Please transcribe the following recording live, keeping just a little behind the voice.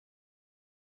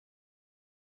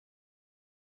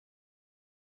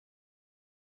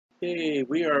Okay,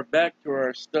 we are back to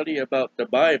our study about the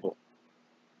Bible.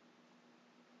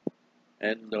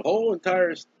 And the whole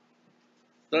entire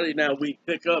study now we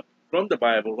pick up from the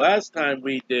Bible. Last time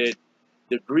we did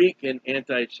the Greek and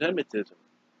anti-Semitism.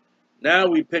 Now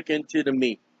we pick into the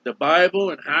meat, the Bible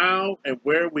and how and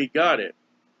where we got it,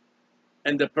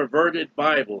 and the perverted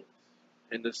Bibles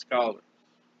and the scholars.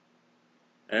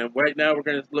 And right now we're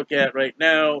going to look at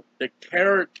the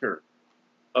character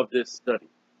of this study.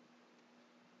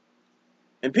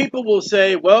 And people will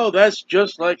say, well, that's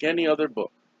just like any other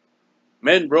book.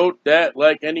 Men wrote that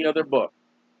like any other book.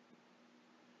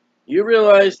 You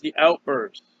realize the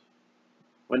outburst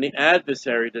when the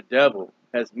adversary, the devil,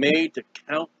 has made to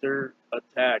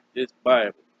counterattack this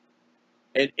Bible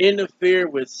and interfere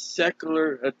with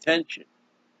secular attention,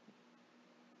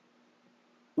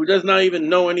 who does not even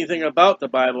know anything about the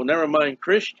Bible, never mind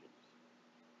Christians,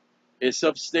 is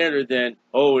substandard than,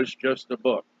 oh, it's just a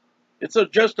book. It's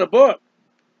just a book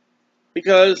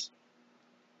because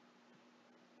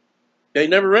they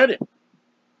never read it.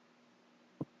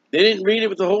 They didn't read it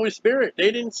with the Holy Spirit.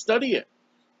 They didn't study it.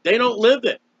 They don't live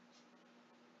it.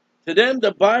 To them,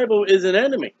 the Bible is an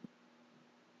enemy.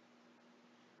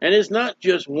 And it's not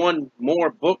just one more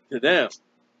book to them.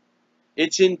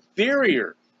 It's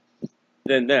inferior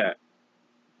than that.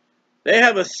 They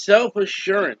have a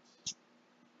self-assurance.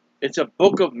 It's a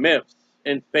book of myths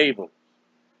and fables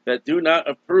that do not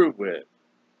approve with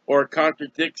or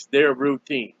contradicts their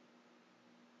routine.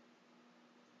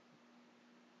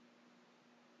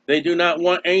 They do not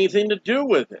want anything to do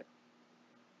with it.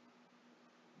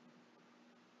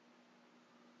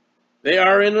 They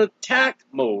are in attack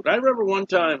mode. I remember one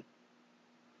time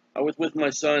I was with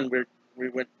my son. We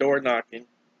went door knocking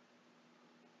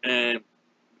and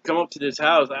come up to this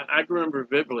house. I remember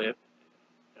vividly.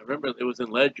 I remember it was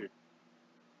in Ledger.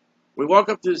 We walk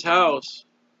up to this house,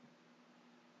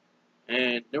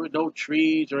 and there were no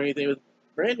trees or anything. It was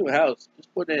a brand new house,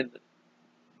 just put in.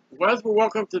 As we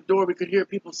walk up to the door, we could hear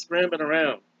people scrambling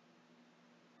around.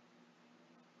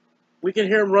 We could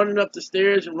hear them running up the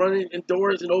stairs and running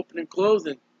indoors and opening and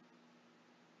closing.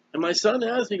 And my son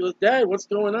asked me, he goes, Dad, what's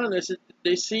going on? I said,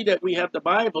 they see that we have the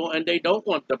Bible, and they don't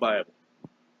want the Bible.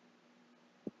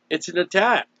 It's an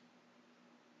attack.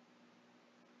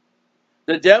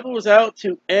 The devil is out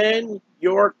to end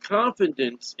your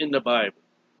confidence in the Bible.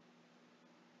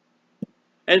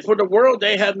 And for the world,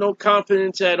 they have no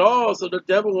confidence at all, so the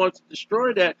devil wants to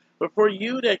destroy that. But for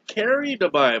you that carry the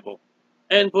Bible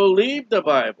and believe the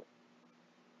Bible,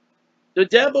 the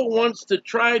devil wants to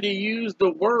try to use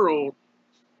the world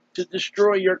to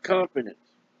destroy your confidence.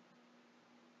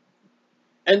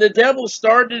 And the devil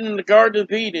started in the Garden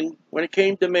of Eden when it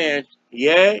came to man.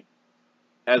 Yea,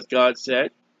 as God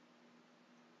said.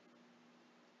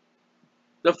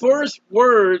 The first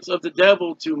words of the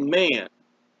devil to man,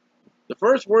 the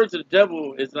first words of the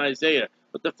devil is in Isaiah,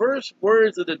 but the first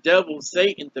words of the devil,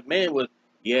 Satan, to man was,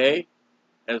 yea,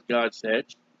 as God said.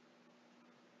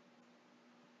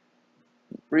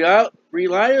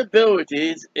 Reliability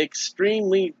is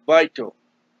extremely vital.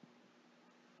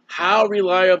 How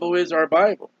reliable is our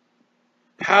Bible?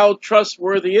 How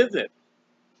trustworthy is it?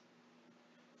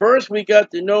 First, we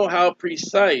got to know how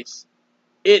precise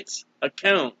its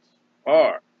accounts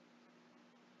are.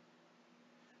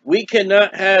 We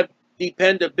cannot have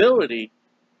dependability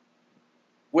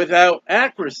without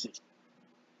accuracy.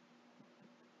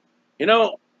 You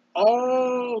know,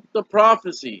 all the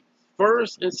prophecies,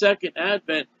 first and second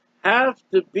advent, have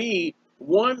to be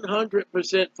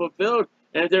 100% fulfilled.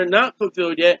 And if they're not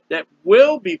fulfilled yet, that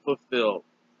will be fulfilled.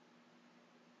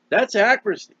 That's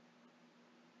accuracy.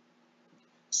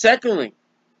 Secondly,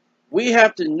 we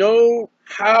have to know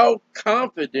how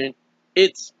confident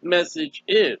its message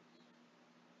is.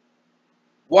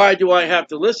 Why do I have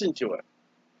to listen to it?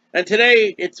 And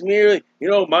today, it's merely,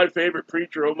 my favorite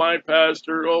preacher, or my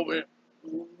pastor,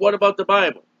 what about the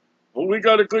Bible? Well, we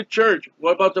got a good church.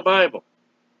 What about the Bible?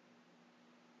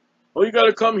 Oh, you got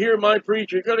to come hear my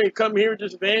preacher. You got to come hear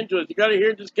this evangelist. You got to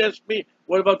hear this guest speak.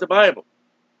 What about the Bible?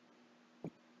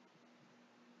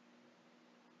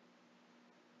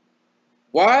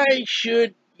 Why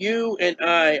should you and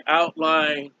I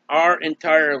outline our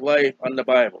entire life on the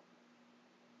Bible?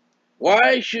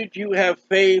 Why should you have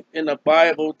faith in the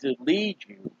Bible to lead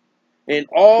you in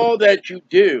all that you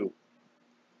do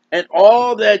and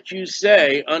all that you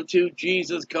say until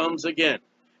Jesus comes again?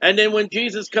 And then when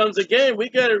Jesus comes again, we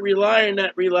got to rely on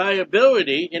that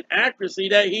reliability and accuracy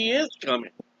that he is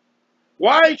coming.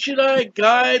 Why should I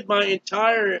guide my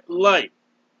entire life?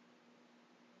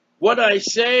 What I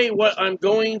say, what I'm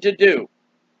going to do.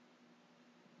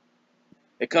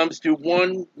 It comes to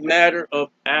one matter of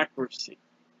accuracy.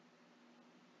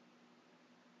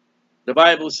 The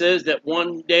Bible says that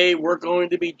one day we're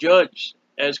going to be judged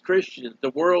as Christians.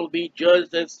 The world will be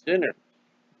judged as sinners.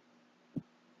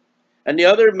 And the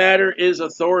other matter is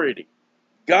authority.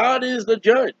 God is the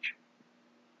judge.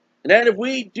 And that if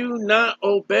we do not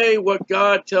obey what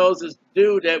God tells us to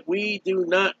do, that we do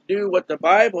not do what the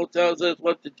Bible tells us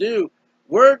what to do,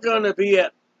 we're going to be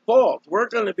at fault. We're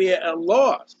going to be at a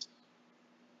loss.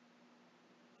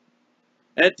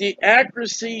 And the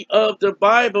accuracy of the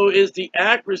Bible is the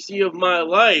accuracy of my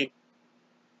life.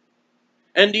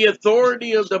 And the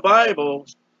authority of the Bible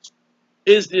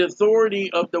is the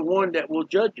authority of the one that will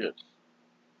judge us.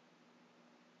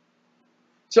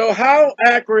 So how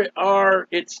accurate are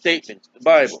its statements, the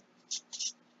Bible?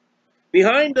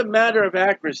 Behind the matter of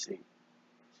accuracy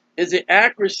is the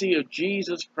accuracy of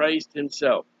Jesus Christ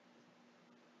himself.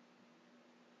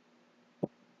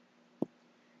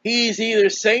 He's either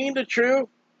saying the truth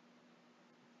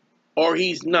or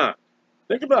he's not.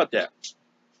 Think about that.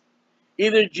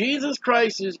 Either Jesus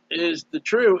Christ is the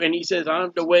truth and he says,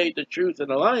 I'm the way, the truth,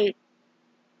 and the life,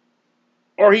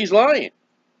 or he's lying.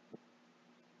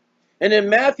 And in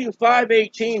Matthew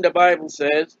 5:18, the Bible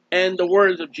says, and the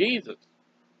words of Jesus,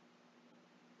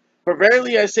 for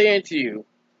verily I say unto you,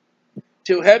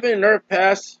 till heaven and earth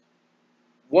pass,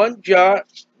 one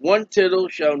jot, one tittle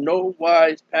shall no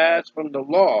wise pass from the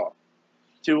law,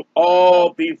 to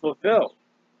all be fulfilled.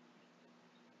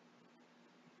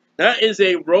 That is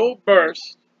a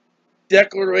robust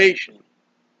declaration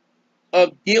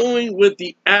of dealing with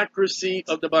the accuracy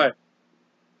of the Bible.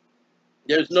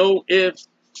 There's no ifs,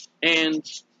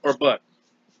 ands, or buts.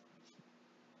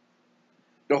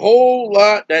 The whole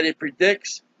lot that it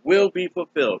predicts will be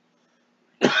fulfilled.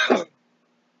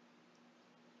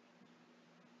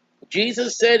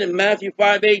 Jesus said in Matthew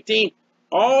 5:18,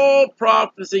 all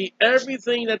prophecy,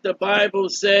 everything that the Bible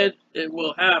said it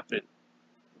will happen,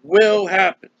 will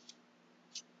happen.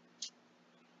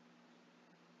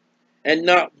 And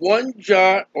not one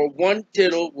jot or one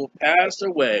tittle will pass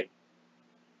away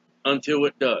until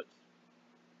it does.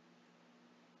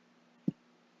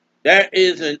 That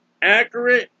is an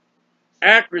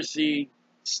accuracy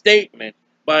statement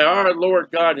by our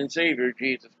Lord God and Savior,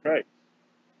 Jesus Christ.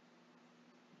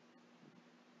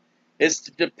 It's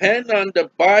to depend on the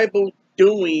Bible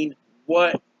doing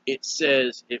what it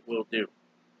says it will do.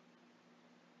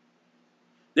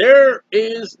 There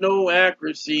is no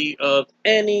accuracy of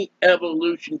any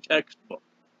evolution textbook.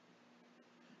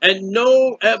 And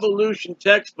no evolution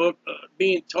textbook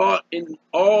being taught in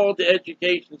all the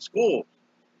education schools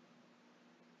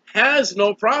has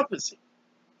no prophecy.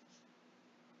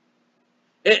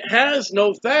 It has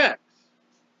no facts.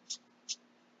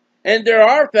 And there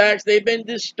are facts, they've been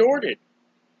distorted.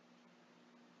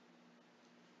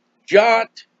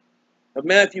 Jot of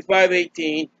Matthew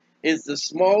 5:18 is the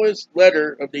smallest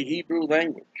letter of the Hebrew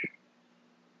language.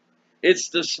 It's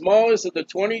the smallest of the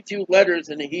 22 letters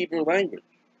in the Hebrew language.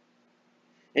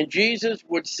 And Jesus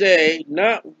would say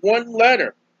not one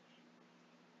letter,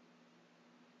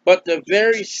 but the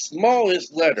very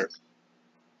smallest letter.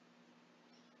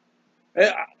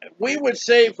 We would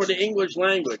say for the English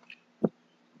language,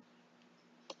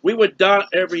 we would dot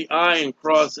every I and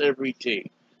cross every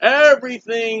T.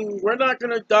 Everything, we're not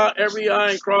going to dot every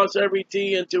I and cross every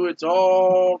T until it's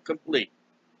all complete.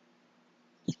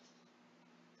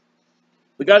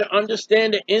 We got to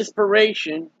understand the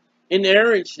inspiration,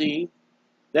 inerrancy,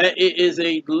 that it is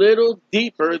a little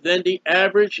deeper than the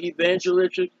average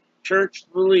evangelistic church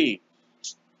believes.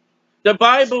 The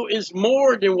Bible is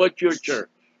more than what your church.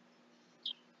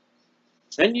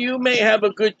 And you may have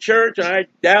a good church, and I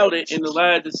doubt it in the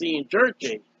Laodicean church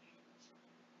age.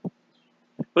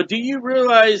 But do you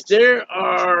realize there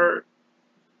are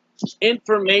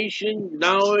information,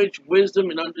 knowledge, wisdom,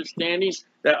 and understanding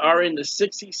that are in the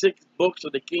 66 books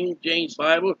of the King James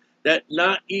Bible that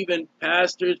not even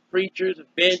pastors, preachers,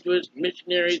 evangelists,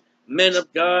 missionaries, men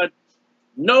of God,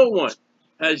 no one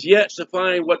has yet to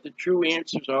find what the true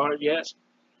answers are yet,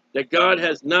 that God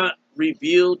has not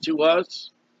revealed to us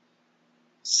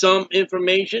some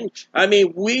information? I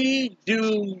mean, we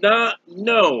do not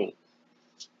know.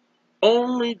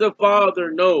 Only the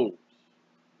Father knows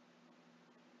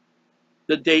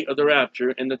the date of the rapture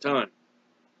and the time.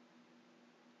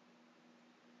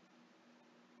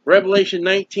 Revelation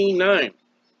 19:9.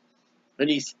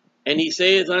 And he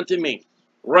saith unto me,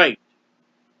 Write,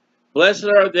 blessed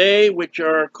are they which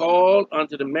are called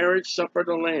unto the marriage supper of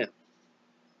the Lamb.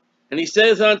 And he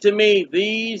says unto me,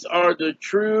 These are the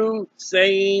true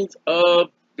sayings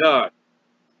of God.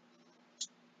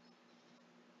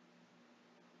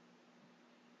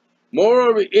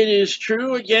 Moreover, it is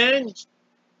true again,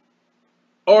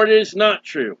 or it is not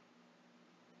true.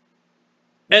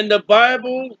 And the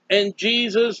Bible and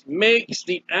Jesus makes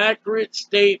the accurate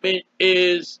statement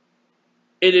it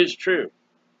is true.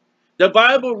 The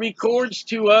Bible records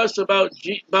to us about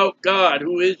God,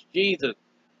 who is Jesus.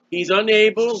 He's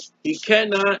unable, he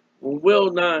cannot,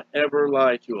 will not ever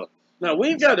lie to us. Now,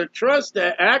 we've got to trust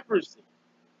that accuracy.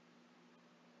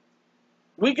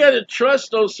 We got to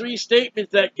trust those three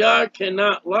statements that God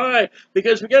cannot lie,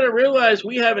 because we got to realize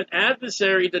we have an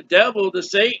adversary, the devil, the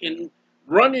Satan,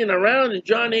 running around. In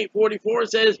John 8:44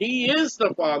 says he is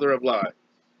the father of lies.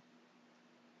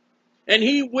 And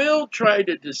he will try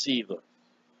to deceive us.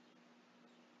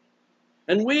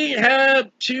 And we have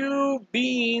two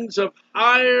beings of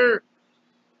higher,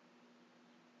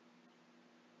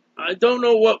 I don't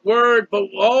know what word, but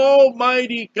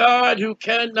Almighty God who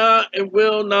cannot and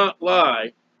will not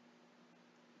lie.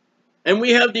 And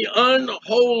we have the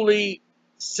unholy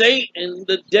Satan,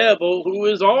 the devil, who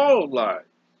is all lies.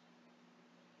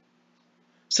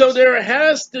 So there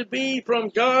has to be from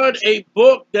God a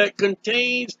book that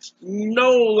contains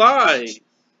no lies.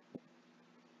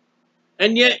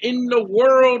 And yet in the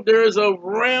world there's a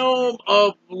realm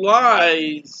of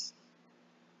lies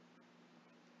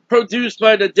produced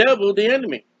by the devil, the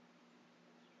enemy.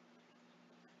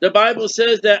 The Bible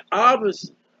says that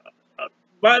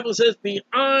Bible says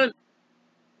beyond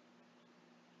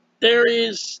there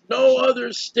is no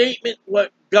other statement.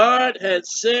 What God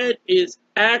has said is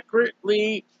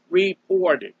accurately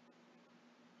reported.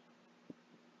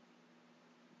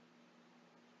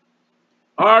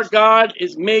 Our God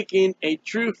is making a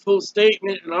truthful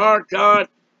statement, and our God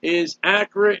is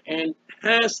accurate and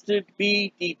has to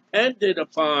be depended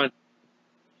upon.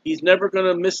 He's never going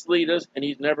to mislead us, and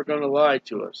he's never going to lie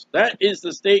to us. That is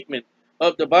the statement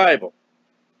of the Bible.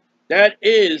 That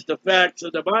is the facts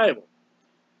of the Bible.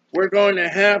 We're going to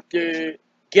have to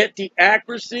get the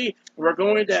accuracy. We're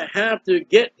going to have to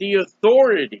get the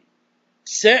authority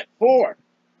set forth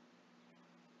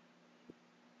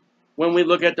when we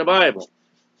look at the Bible.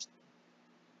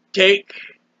 Take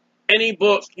any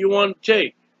book you want to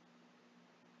take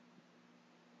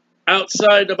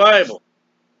outside the Bible,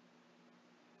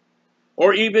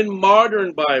 or even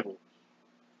modern Bibles.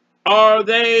 Are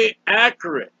they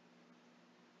accurate?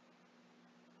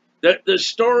 That the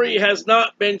story has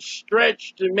not been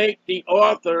stretched to make the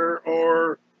author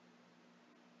or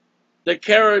the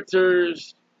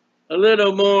characters a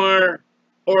little more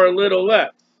or a little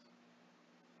less.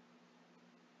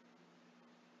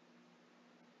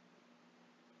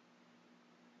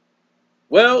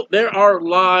 Well, there are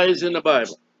lies in the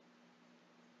Bible.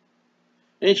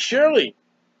 And surely,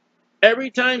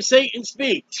 every time Satan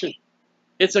speaks,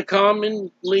 it's a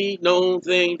commonly known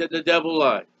thing that the devil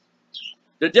lies.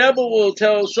 The devil will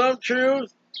tell some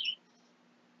truth,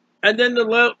 and then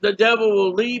the devil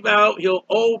will leave out, he'll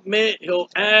omit, he'll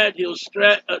add, he'll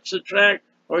subtract,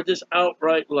 or just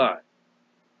outright lie.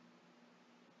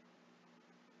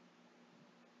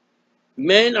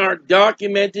 Men are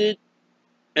documented,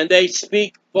 and they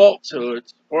speak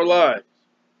falsehoods or lies.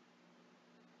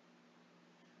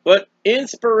 But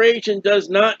inspiration does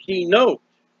not denote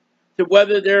to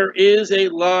whether there is a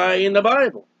lie in the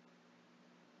Bible.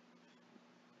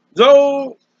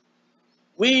 Though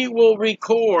we will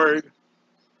record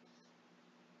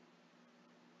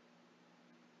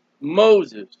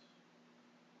Moses,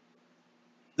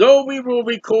 though we will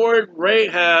record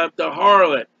Rahab the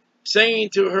harlot, saying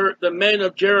to her, the men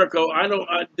of Jericho,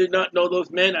 I did not know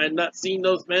those men, I had not seen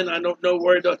those men, I don't know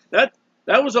where that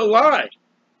was a lie.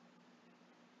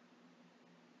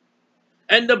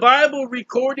 And the Bible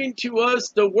recording to us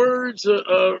the words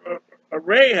of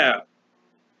Rahab.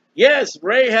 Yes,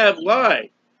 Rahab lied,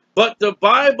 but the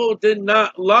Bible did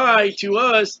not lie to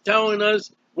us, telling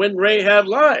us when Rahab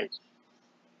lied.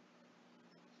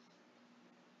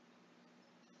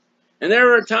 And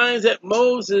there are times that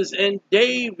Moses and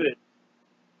David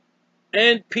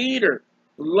and Peter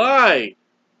lied.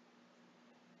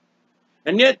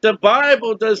 And yet the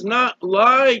Bible does not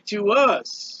lie to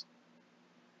us.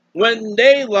 When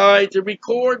they lie to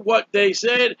record what they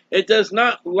said, it does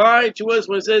not lie to us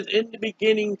when it says, in the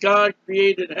beginning God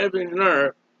created heaven and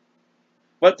earth.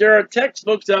 But there are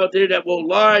textbooks out there that will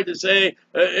lie to say,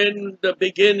 in the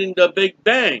beginning, the Big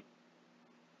Bang.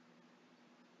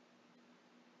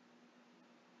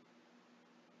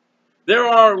 There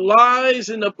are lies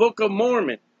in the Book of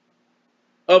Mormon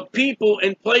of people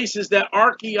and places that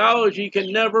archaeology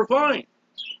can never find.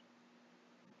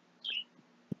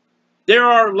 There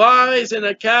are lies in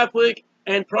a Catholic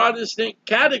and Protestant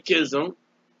catechism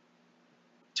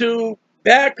to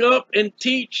back up and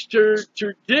teach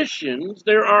traditions.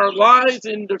 There are lies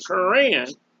in the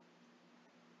Quran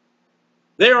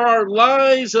There are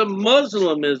lies of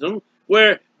Muslimism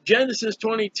where Genesis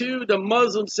 22, the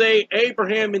Muslims say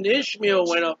Abraham and Ishmael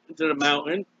went up into the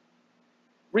mountain,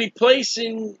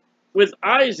 replacing with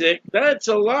Isaac. That's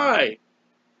a lie.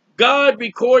 God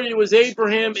recorded it was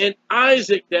Abraham and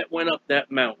Isaac that went up that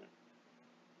mountain.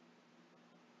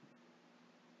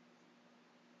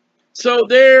 So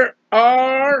there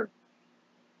are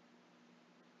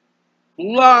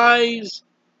lies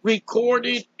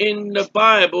recorded in the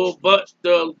Bible, but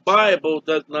the Bible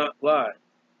does not lie.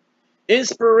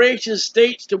 Inspiration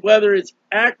states to whether its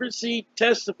accuracy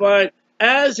testified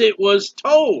as it was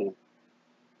told.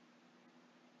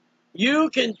 You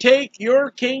can take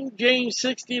your King James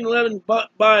 1611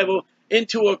 Bible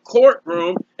into a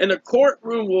courtroom, and the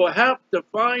courtroom will have to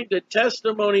find the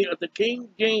testimony of the King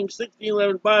James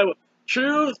 1611 Bible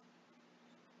truth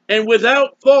and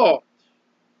without fault.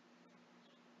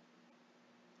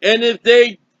 And if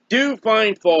they do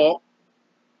find fault,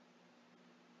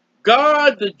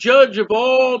 God, the judge of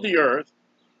all the earth,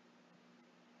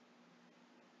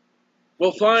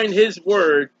 will find his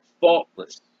word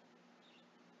faultless.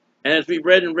 And as we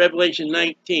read in Revelation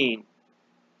 19,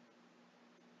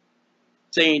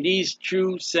 saying these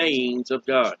true sayings of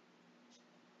God.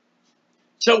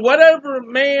 So whatever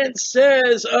man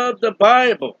says of the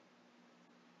Bible,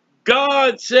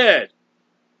 God said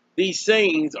these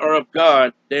sayings are of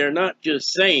God. They are not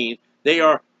just sayings, they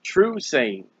are true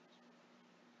sayings.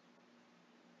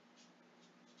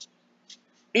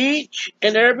 Each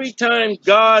and every time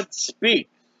God speaks,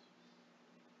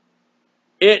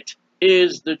 it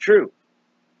is the truth.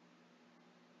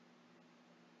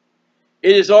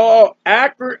 It is all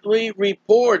accurately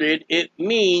reported. It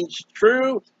means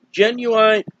true,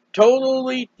 genuine,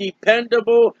 totally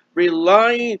dependable,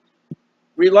 reliable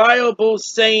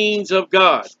sayings of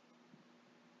God.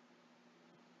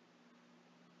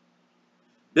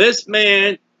 This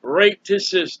man raped his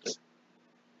sister.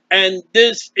 And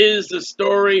this is the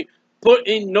story,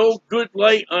 putting no good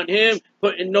light on him,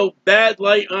 putting no bad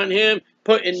light on him,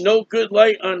 putting no good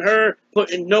light on her,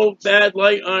 putting no bad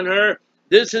light on her.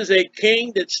 This is a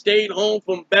king that stayed home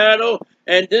from battle,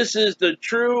 and this is the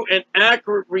true and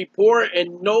accurate report,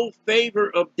 and no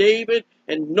favor of David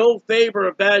and no favor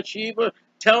of Bathsheba,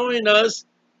 telling us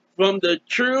from the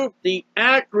truth, the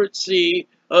accuracy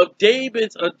of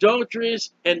David's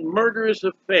adulterous and murderous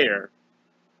affair,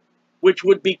 which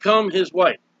would become his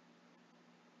wife.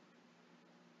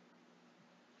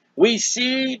 We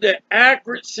see the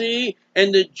accuracy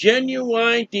and the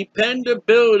genuine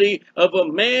dependability of a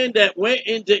man that went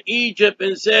into Egypt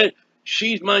and said,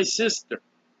 she's my sister.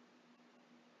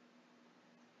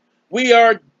 We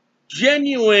are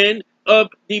genuine of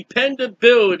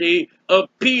dependability of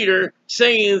Peter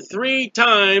saying 3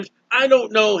 times, I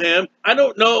don't know him, I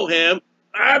don't know him,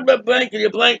 I'm a blankety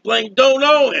blank blank, don't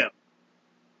know him.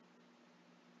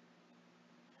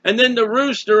 And then the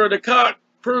rooster or the cock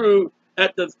crew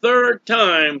at the 3rd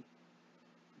time.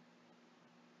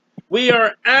 We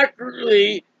are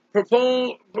accurately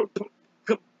proclaimed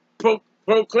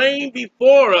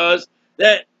before us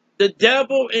that the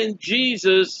devil and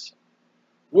Jesus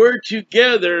were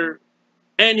together,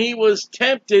 and he was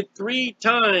tempted 3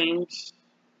 times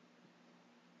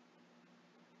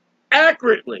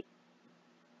accurately.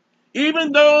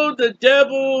 Even though the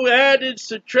devil added,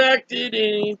 subtracted,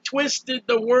 and twisted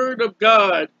the word of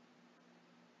God,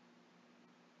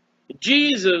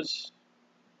 Jesus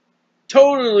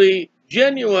totally,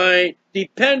 genuine,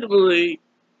 dependably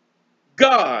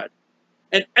God.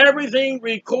 And everything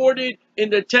recorded in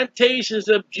the temptations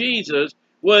of Jesus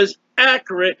was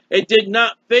accurate. It did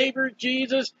not favor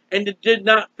Jesus, and it did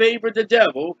not favor the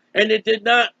devil, and it did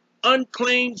not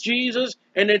unclaim Jesus,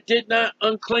 and it did not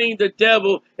unclaim the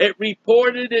devil. It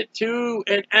reported it to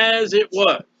and as it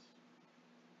was.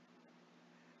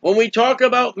 When we talk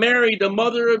about Mary, the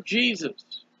mother of Jesus,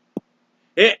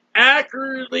 it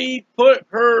accurately put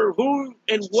her who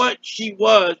and what she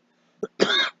was.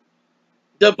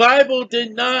 The Bible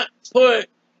did not put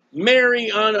Mary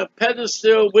on a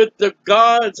pedestal with the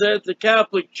gods at the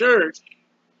Catholic Church.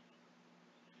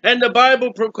 And the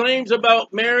Bible proclaims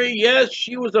about Mary, yes,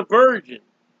 she was a virgin.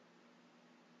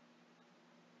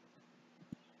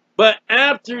 But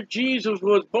after Jesus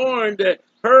was born, that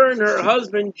her and her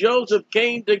husband Joseph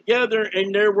came together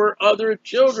and there were other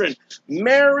children.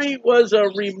 Mary was a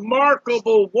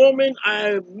remarkable woman. I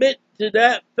admit to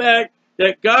that fact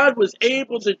that God was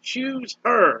able to choose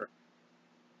her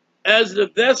as the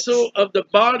vessel of the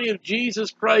body of Jesus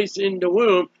Christ in the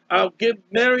womb. I'll give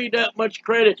Mary that much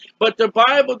credit. But the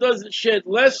Bible doesn't shed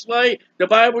less light. The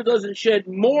Bible doesn't shed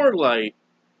more light.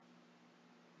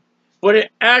 But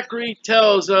it accurately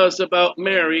tells us about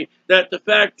Mary that the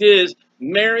fact is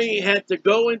Mary had to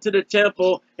go into the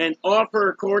temple and offer,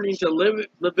 according to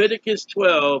Leviticus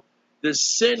 12, the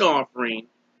sin offering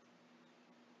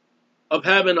of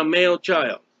having a male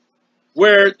child.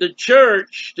 Where the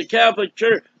church, the Catholic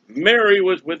Church, Mary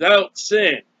was without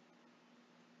sin.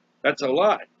 That's a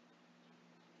lie.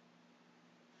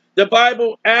 The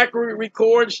Bible accurately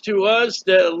records to us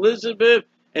that Elizabeth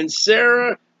and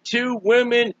Sarah, two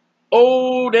women,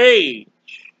 old age,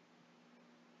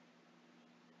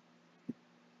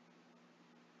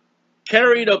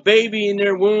 carried a baby in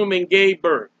their womb and gave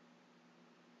birth.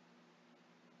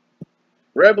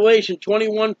 Revelation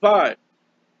 21:5.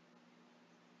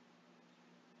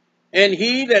 And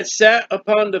he that sat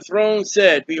upon the throne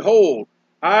said, Behold,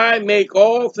 I make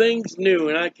all things new,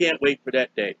 and I can't wait for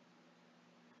that day.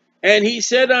 And he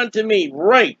said unto me,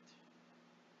 Write.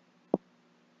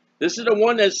 This is the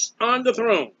one that's on the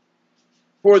throne.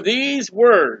 For these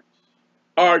words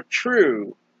are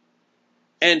true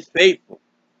and faithful.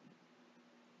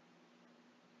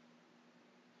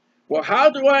 Well, how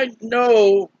do I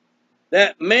know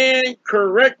that man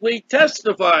correctly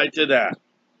testified to that?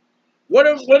 What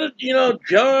if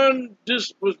John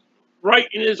just was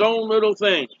writing his own little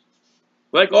thing?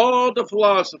 Like all the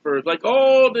philosophers, like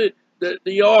all the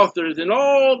authors and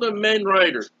all the men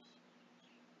writers.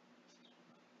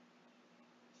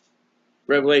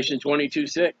 Revelation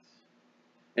 22:6.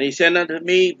 And he said unto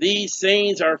me, These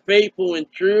sayings are faithful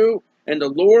and true, and the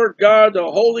Lord God, the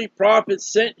holy prophet,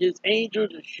 sent his angel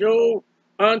to show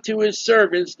unto his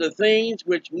servants the things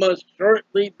which must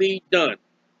shortly be done.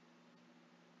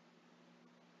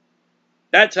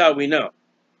 That's how we know.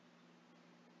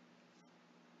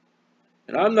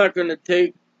 And I'm not going to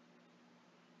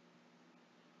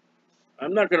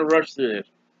rush through this.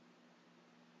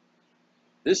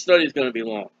 This study is going to be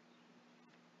long.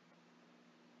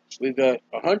 We've got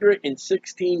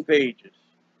 116 pages.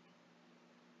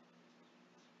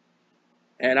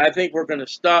 And I think we're going to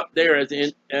stop there as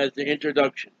the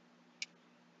introduction.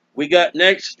 We got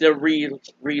next the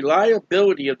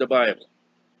reliability of the Bible.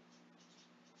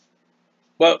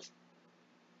 But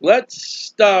let's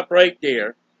stop right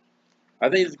there. I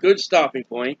think it's a good stopping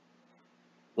point.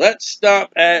 Let's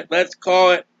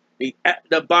call it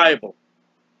the Bible.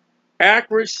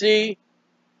 Accuracy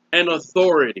and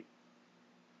authority.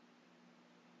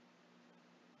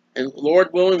 And Lord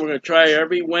willing, we're going to try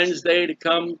every Wednesday to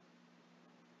come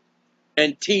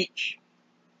and teach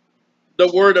the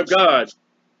Word of God.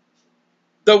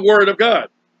 The Word of God.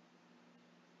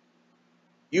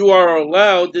 You are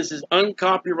allowed, this is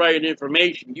uncopyrighted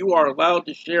information, you are allowed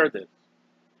to share this.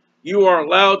 You are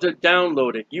allowed to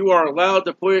download it. You are allowed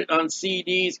to put it on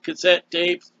CDs, cassette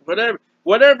tapes,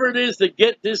 whatever it is to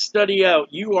get this study out.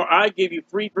 I give you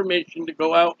free permission to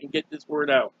go out and get this word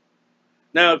out.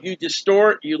 Now, if you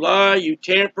distort, you lie, you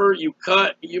tamper, you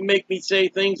cut, you make me say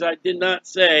things I did not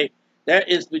say, that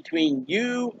is between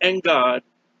you and God.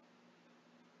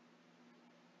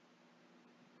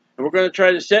 And we're going to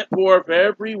try to set forth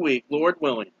every week, Lord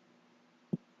willing,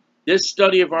 this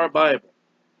study of our Bible.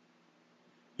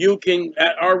 You can,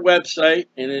 at our website,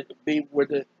 and it'll be with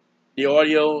the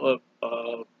audio of,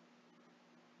 I'm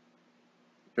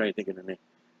trying to think of the name,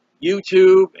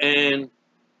 YouTube and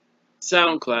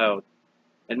SoundCloud,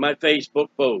 and my Facebook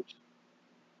post.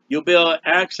 You'll be able to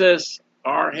access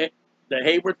the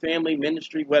Hayward Family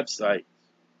Ministry website.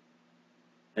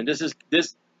 And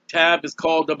this tab is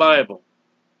called the Bible.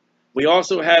 We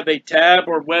also have a tab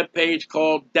or web page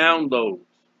called Downloads.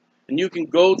 And you can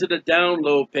go to the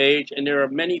download page, and there are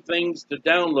many things to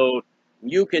download.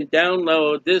 You can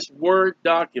download this Word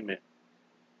document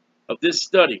of this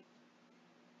study.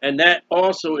 And that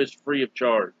also is free of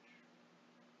charge.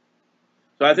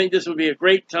 So I think this would be a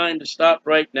great time to stop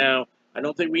right now. I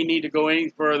don't think we need to go any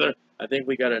further. I think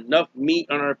we got enough meat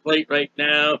on our plate right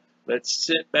now. Let's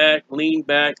sit back, lean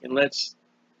back, and let's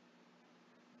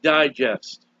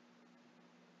digest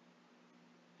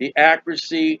the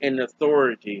accuracy and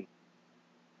authority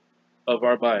of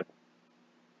our Bible.